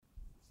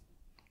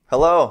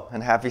Hello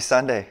and happy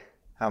Sunday.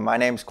 My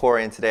name's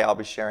Corey and today I'll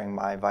be sharing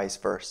my vice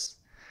verse.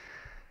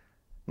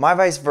 My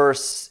vice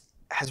verse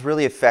has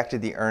really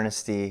affected the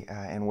earnesty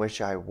in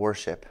which I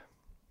worship.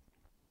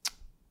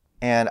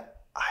 And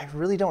I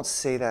really don't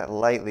say that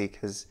lightly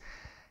because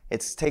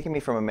it's taken me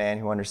from a man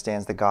who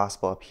understands the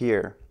gospel up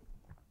here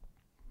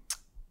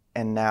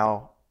and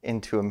now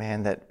into a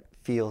man that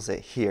feels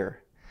it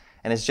here.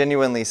 And it's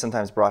genuinely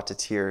sometimes brought to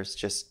tears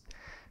just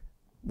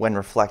when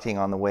reflecting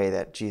on the way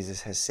that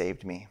Jesus has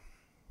saved me.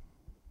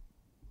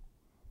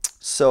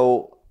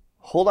 So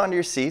hold on to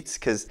your seats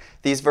because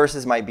these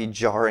verses might be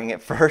jarring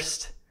at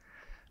first.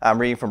 I'm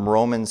reading from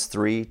Romans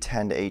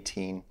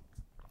 3:10-18,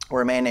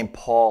 where a man named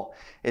Paul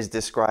is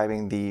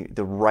describing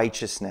the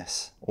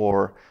righteousness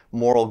or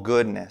moral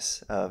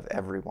goodness of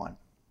everyone.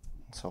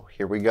 So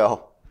here we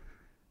go.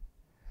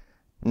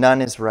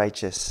 None is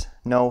righteous,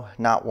 no,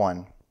 not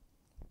one.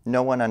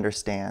 No one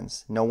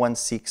understands, no one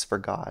seeks for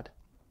God.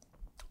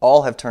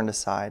 All have turned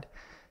aside,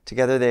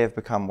 together they have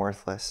become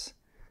worthless.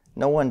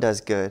 No one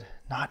does good,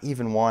 not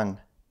even one.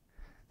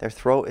 Their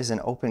throat is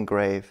an open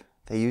grave.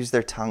 They use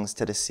their tongues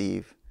to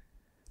deceive.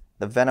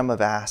 The venom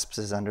of asps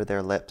is under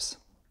their lips.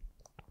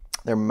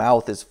 Their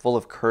mouth is full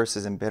of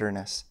curses and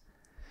bitterness.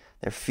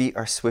 Their feet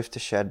are swift to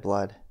shed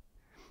blood.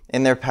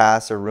 In their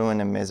paths are ruin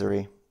and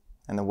misery,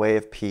 and the way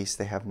of peace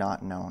they have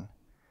not known.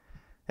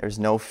 There is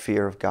no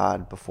fear of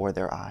God before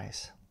their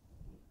eyes.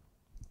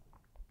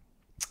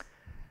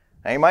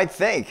 Now you might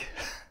think,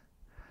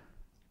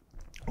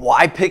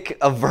 why pick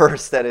a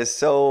verse that is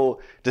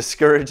so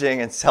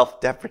discouraging and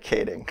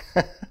self-deprecating?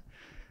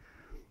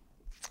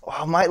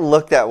 Well, it might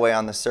look that way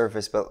on the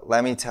surface, but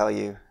let me tell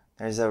you,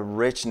 there's a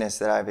richness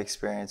that I've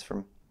experienced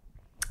from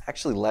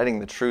actually letting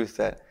the truth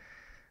that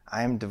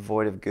I am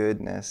devoid of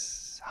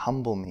goodness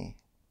humble me,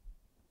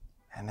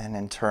 and then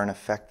in turn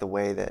affect the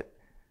way that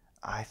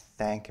I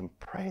thank and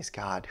praise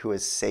God who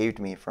has saved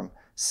me from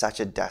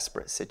such a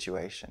desperate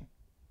situation.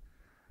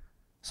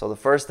 So the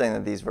first thing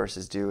that these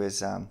verses do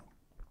is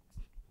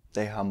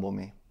they humble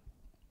me.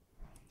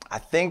 I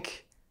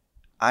think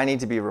I need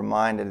to be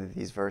reminded of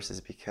these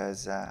verses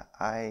because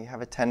I have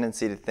a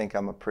tendency to think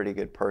I'm a pretty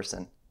good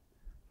person.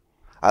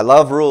 I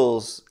love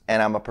rules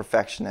and I'm a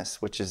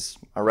perfectionist, which is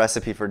a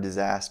recipe for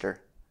disaster.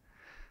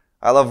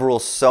 I love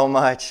rules so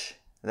much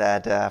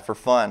that for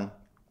fun,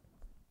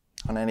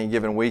 on any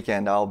given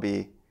weekend, I'll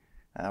be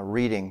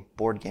reading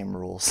board game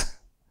rules.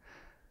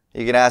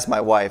 You can ask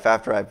my wife,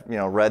 after I've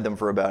read them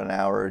for about an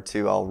hour or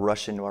two, I'll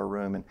rush into our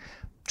room and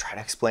try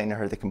to explain to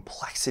her the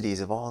complexities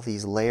of all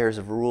these layers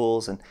of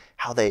rules and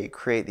how they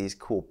create these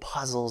cool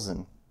puzzles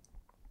and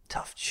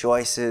tough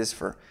choices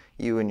for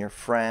you and your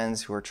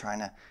friends who are trying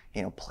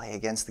to play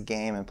against the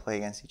game and play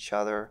against each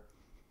other.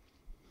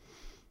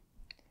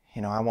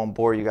 I won't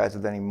bore you guys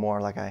with any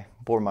more like I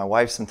bore my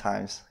wife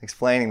sometimes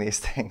explaining these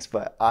things,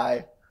 but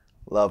I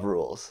love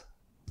rules.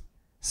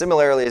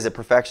 Similarly, as a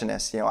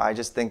perfectionist, I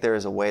just think there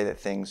is a way that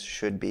things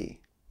should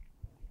be.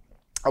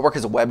 I work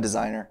as a web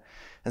designer,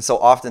 and so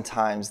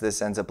oftentimes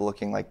this ends up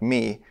looking like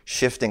me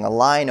shifting a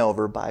line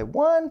over by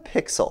 1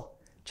 pixel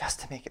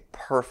just to make it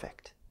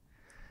perfect.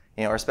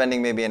 Or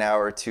spending maybe an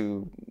hour or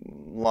two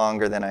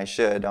longer than I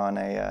should on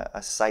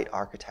a site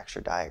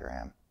architecture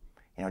diagram,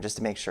 just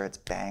to make sure it's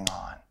bang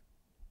on.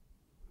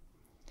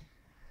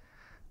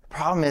 The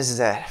problem is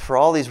that for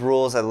all these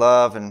rules I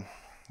love and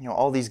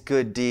all these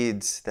good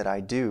deeds that I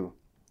do,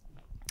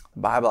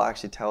 the Bible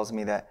actually tells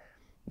me that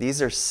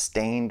these are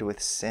stained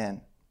with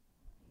sin.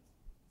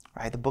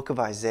 Right? The book of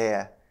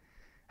Isaiah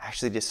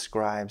actually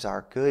describes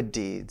our good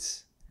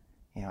deeds,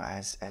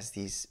 as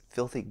these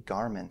filthy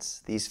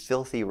garments, these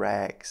filthy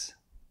rags.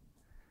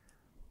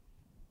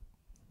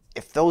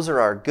 If those are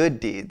our good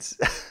deeds,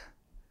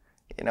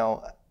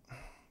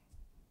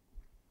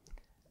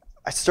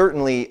 I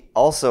certainly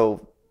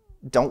also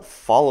don't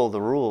follow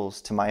the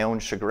rules to my own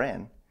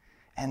chagrin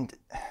and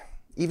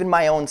even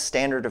my own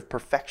standard of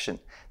perfection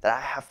that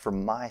I have for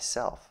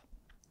myself.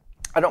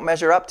 I don't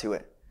measure up to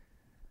it.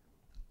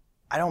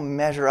 I don't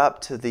measure up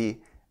to the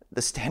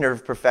standard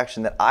of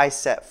perfection that I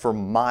set for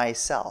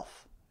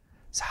myself.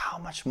 So how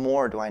much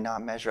more do I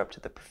not measure up to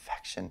the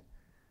perfection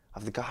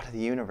of the God of the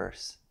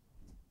universe?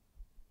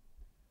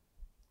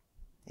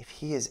 If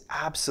He is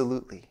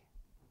absolutely,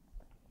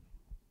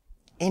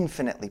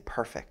 infinitely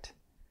perfect,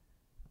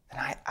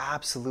 then I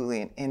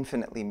absolutely and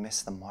infinitely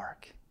miss the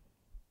mark.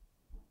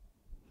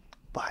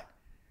 But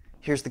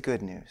here's the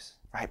good news,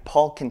 right?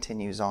 Paul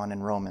continues on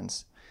in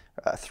Romans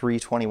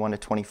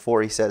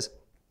 3:21-24. He says,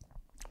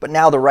 "But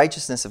now the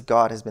righteousness of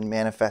God has been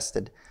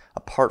manifested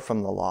apart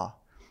from the law,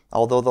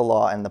 although the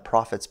law and the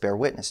prophets bear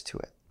witness to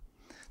it.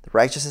 The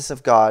righteousness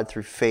of God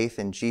through faith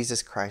in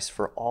Jesus Christ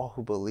for all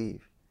who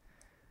believe.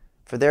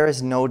 For there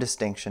is no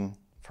distinction,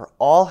 for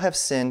all have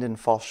sinned and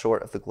fall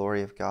short of the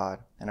glory of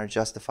God and are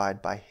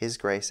justified by His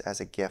grace as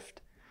a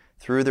gift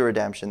through the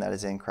redemption that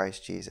is in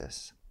Christ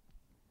Jesus."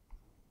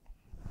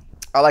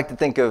 I like to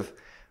think of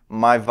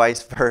my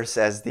vice verse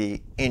as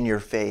the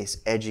in-your-face,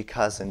 edgy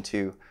cousin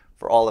to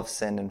 "for all have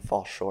sinned and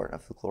fall short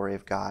of the glory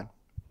of God."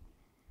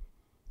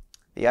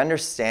 The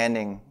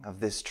understanding of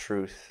this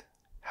truth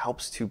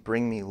helps to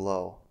bring me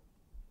low.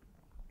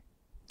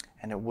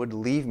 And it would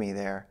leave me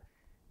there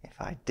if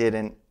I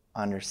didn't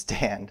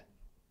understand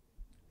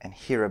and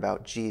hear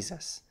about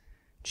Jesus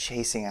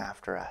chasing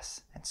after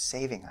us and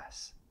saving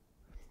us.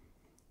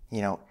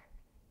 You know,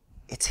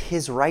 it's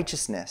his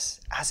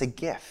righteousness as a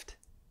gift.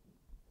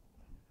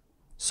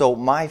 So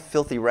my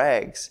filthy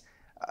rags,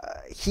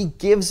 he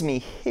gives me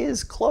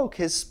his cloak,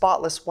 his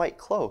spotless white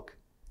cloak.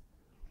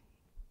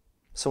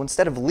 So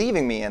instead of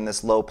leaving me in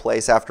this low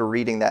place after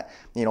reading that,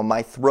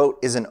 my throat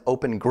is an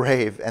open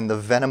grave and the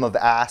venom of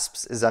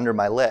asps is under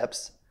my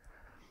lips,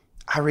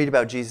 I read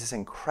about Jesus'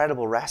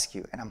 incredible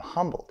rescue and I'm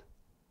humbled.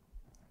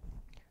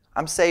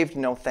 I'm saved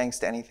no thanks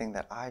to anything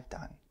that I've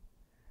done.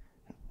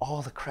 And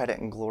all the credit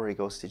and glory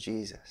goes to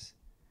Jesus.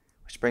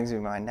 Which brings me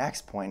to my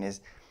next point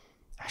is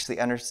actually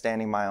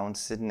understanding my own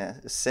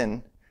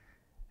sin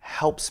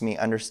helps me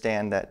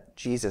understand that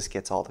Jesus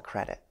gets all the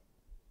credit.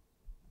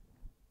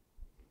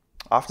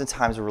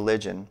 Oftentimes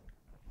religion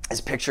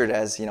is pictured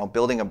as,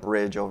 building a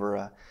bridge over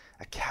a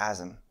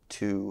chasm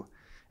to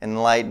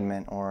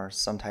enlightenment or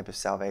some type of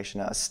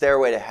salvation, a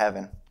stairway to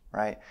heaven,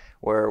 right?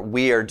 Where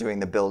we are doing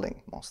the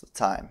building most of the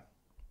time.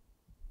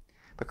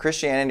 But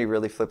Christianity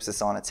really flips this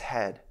on its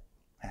head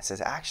and says,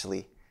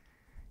 actually,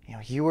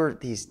 you were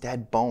these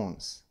dead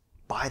bones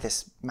by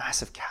this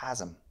massive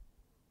chasm,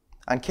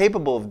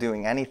 incapable of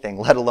doing anything,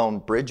 let alone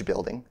bridge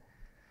building.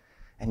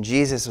 And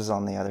Jesus was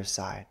on the other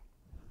side.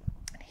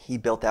 He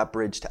built that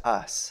bridge to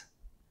us.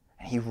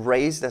 And he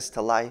raised us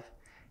to life.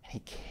 And he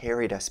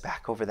carried us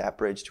back over that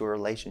bridge to a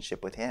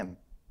relationship with him.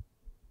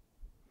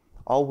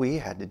 All we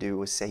had to do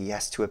was say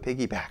yes to a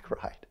piggyback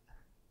ride.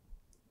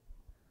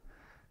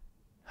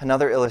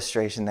 Another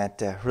illustration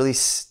that really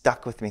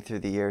stuck with me through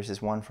the years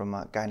is one from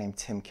a guy named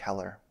Tim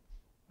Keller.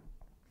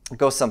 It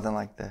goes something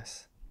like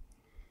this.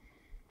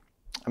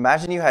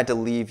 Imagine you had to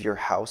leave your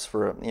house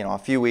for a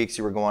few weeks,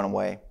 you were going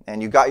away,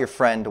 and you got your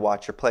friend to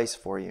watch your place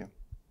for you.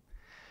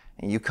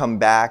 And you come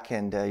back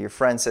and your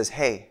friend says,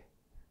 hey,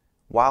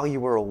 while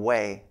you were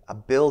away, a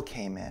bill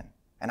came in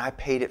and I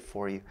paid it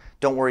for you.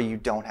 Don't worry, you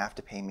don't have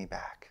to pay me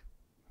back.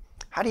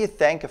 How do you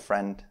thank a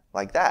friend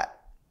like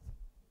that?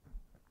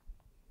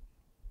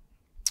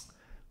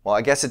 Well,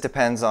 I guess it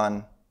depends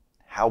on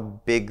how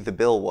big the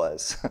bill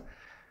was.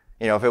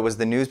 If it was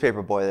the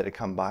newspaper boy that had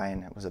come by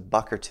and it was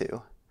 $1 or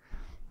 $2,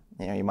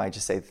 you might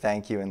just say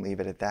thank you and leave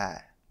it at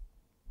that.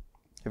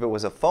 If it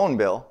was a phone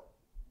bill,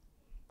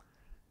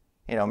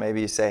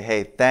 maybe you say,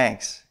 hey,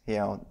 thanks.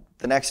 The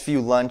next few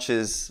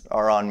lunches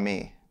are on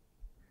me.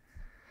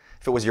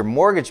 If it was your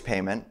mortgage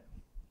payment,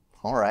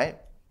 all right.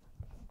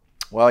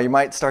 Well, you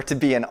might start to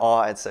be in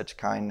awe at such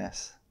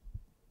kindness.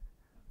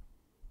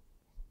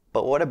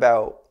 But what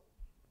about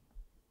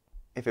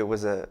if it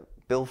was a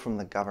bill from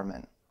the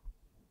government?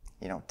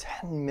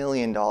 $10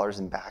 million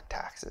in back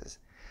taxes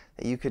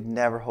that you could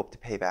never hope to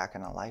pay back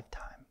in a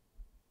lifetime.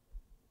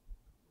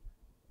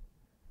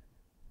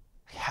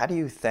 How do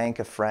you thank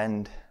a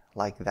friend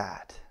like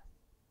that?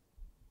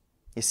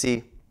 You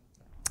see,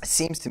 it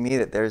seems to me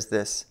that there's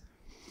this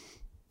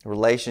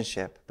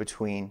relationship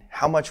between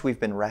how much we've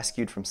been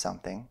rescued from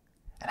something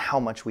and how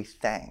much we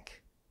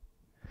thank.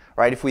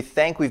 Right? If we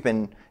think we've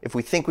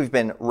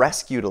been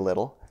rescued a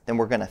little, then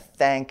we're going to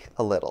thank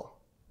a little.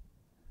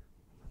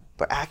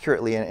 But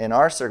accurately, in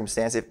our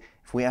circumstance, if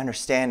we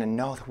understand and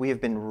know that we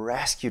have been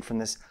rescued from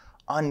this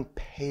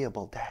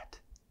unpayable debt,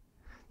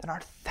 then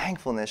our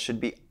thankfulness should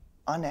be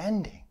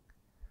unending,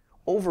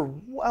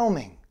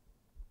 overwhelming.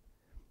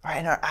 Right?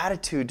 And our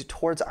attitude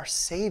towards our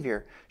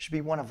Savior should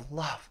be one of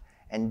love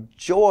and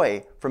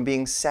joy from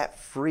being set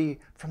free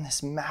from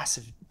this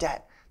massive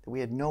debt that we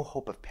had no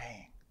hope of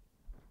paying.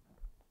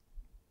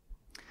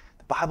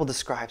 The Bible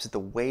describes that the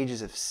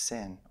wages of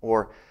sin,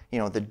 or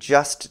the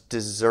just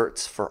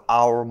deserts for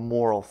our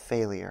moral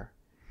failure,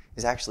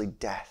 is actually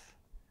death,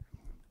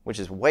 which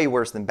is way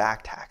worse than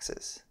back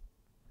taxes.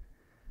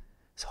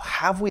 So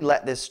have we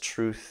let this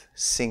truth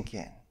sink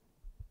in?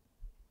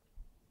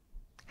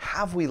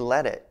 Have we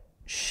let it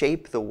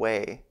shape the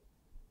way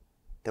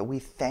that we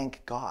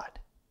thank God?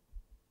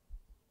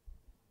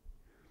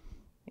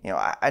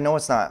 I know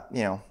it's not,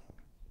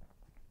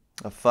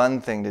 a fun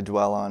thing to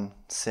dwell on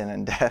sin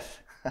and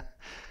death.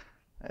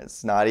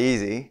 It's not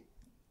easy.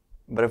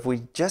 But if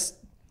we just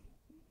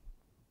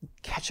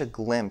catch a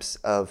glimpse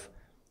of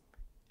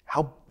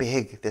how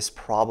big this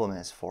problem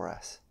is for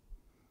us,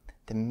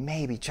 then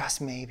maybe, just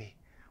maybe,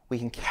 we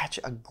can catch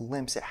a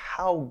glimpse at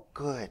how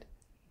good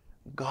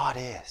God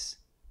is.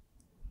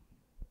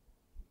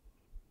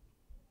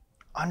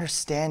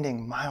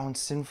 Understanding my own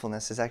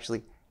sinfulness has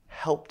actually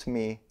helped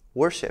me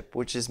worship,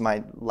 which is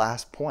my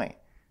last point.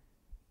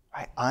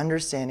 Right?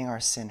 Understanding our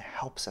sin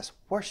helps us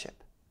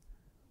worship.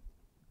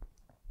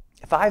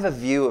 If I have a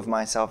view of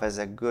myself as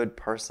a good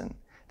person,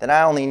 then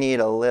I only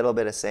need a little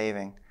bit of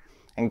saving.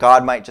 And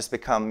God might just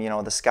become,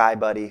 the sky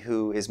buddy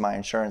who is my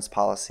insurance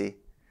policy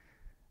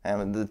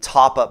and the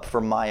top up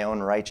for my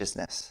own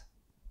righteousness.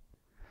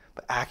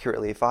 But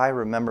accurately, if I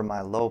remember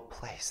my low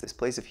place, this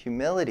place of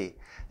humility,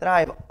 then I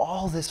have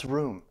all this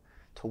room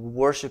to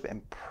worship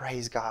and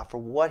praise God for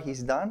what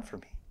he's done for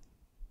me.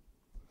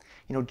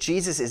 You know,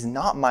 Jesus is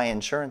not my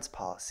insurance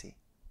policy.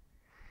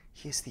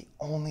 He is the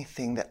only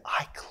thing that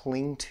I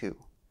cling to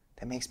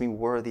that makes me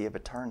worthy of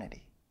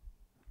eternity.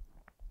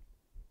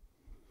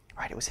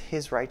 Right? It was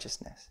his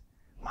righteousness.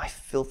 My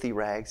filthy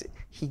rags,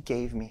 he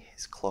gave me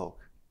his cloak,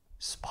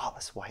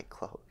 spotless white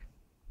cloak.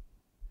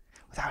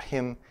 Without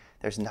him,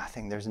 there's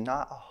nothing. There's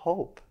not a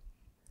hope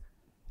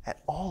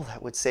at all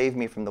that would save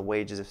me from the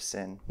wages of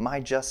sin,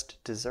 my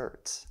just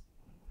deserts.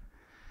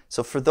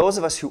 So for those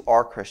of us who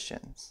are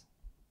Christians,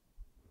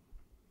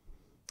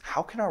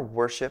 how can our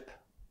worship,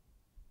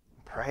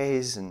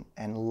 praise,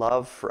 and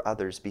love for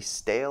others be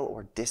stale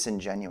or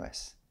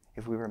disingenuous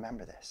if we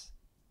remember this?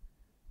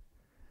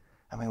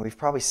 I mean, we've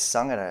probably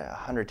sung it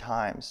 100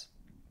 times.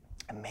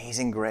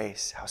 Amazing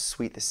grace, how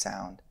sweet the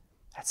sound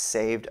that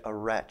saved a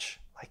wretch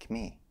like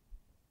me.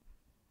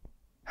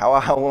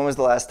 When was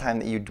the last time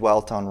that you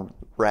dwelt on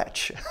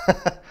wretch?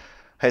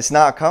 It's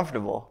not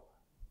comfortable.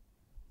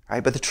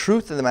 Right? But the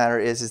truth of the matter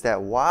is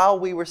that while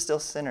we were still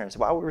sinners,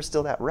 while we were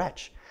still that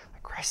wretch,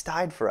 Christ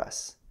died for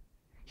us.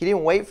 He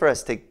didn't wait for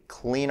us to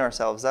clean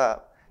ourselves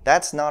up.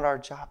 That's not our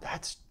job.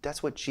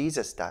 That's what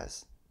Jesus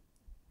does.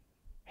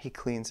 He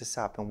cleans us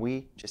up, and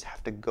we just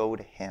have to go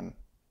to him.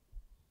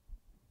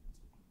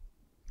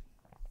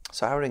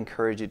 So I would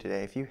encourage you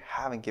today, if you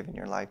haven't given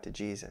your life to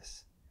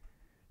Jesus,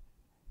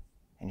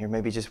 and you're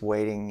maybe just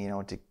waiting,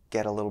 to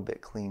get a little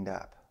bit cleaned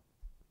up,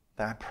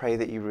 then I pray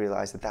that you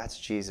realize that that's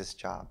Jesus'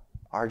 job.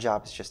 Our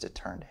job is just to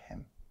turn to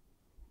him,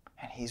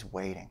 and he's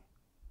waiting.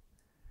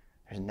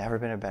 There's never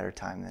been a better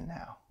time than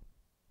now.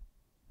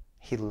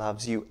 He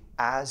loves you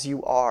as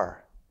you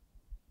are,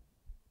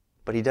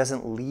 but he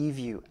doesn't leave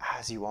you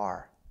as you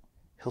are.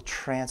 He'll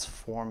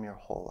transform your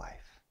whole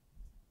life.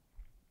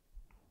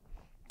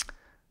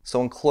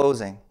 So in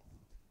closing,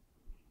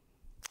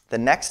 the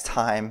next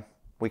time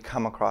we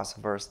come across a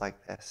verse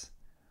like this,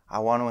 I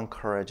want to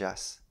encourage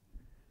us.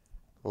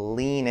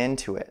 Lean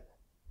into it.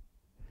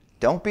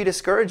 Don't be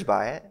discouraged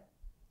by it.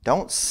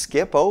 Don't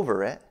skip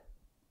over it.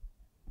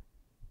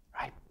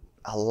 Right?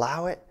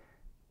 Allow it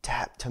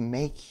to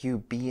make you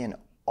be in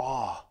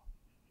awe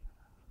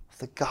of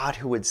the God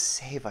who would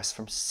save us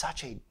from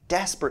such a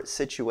desperate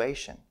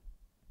situation.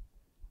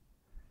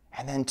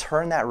 And then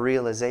turn that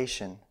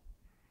realization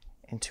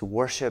into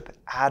worship,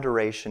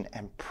 adoration,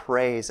 and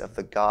praise of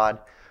the God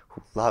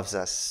who loves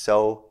us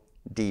so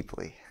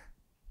deeply.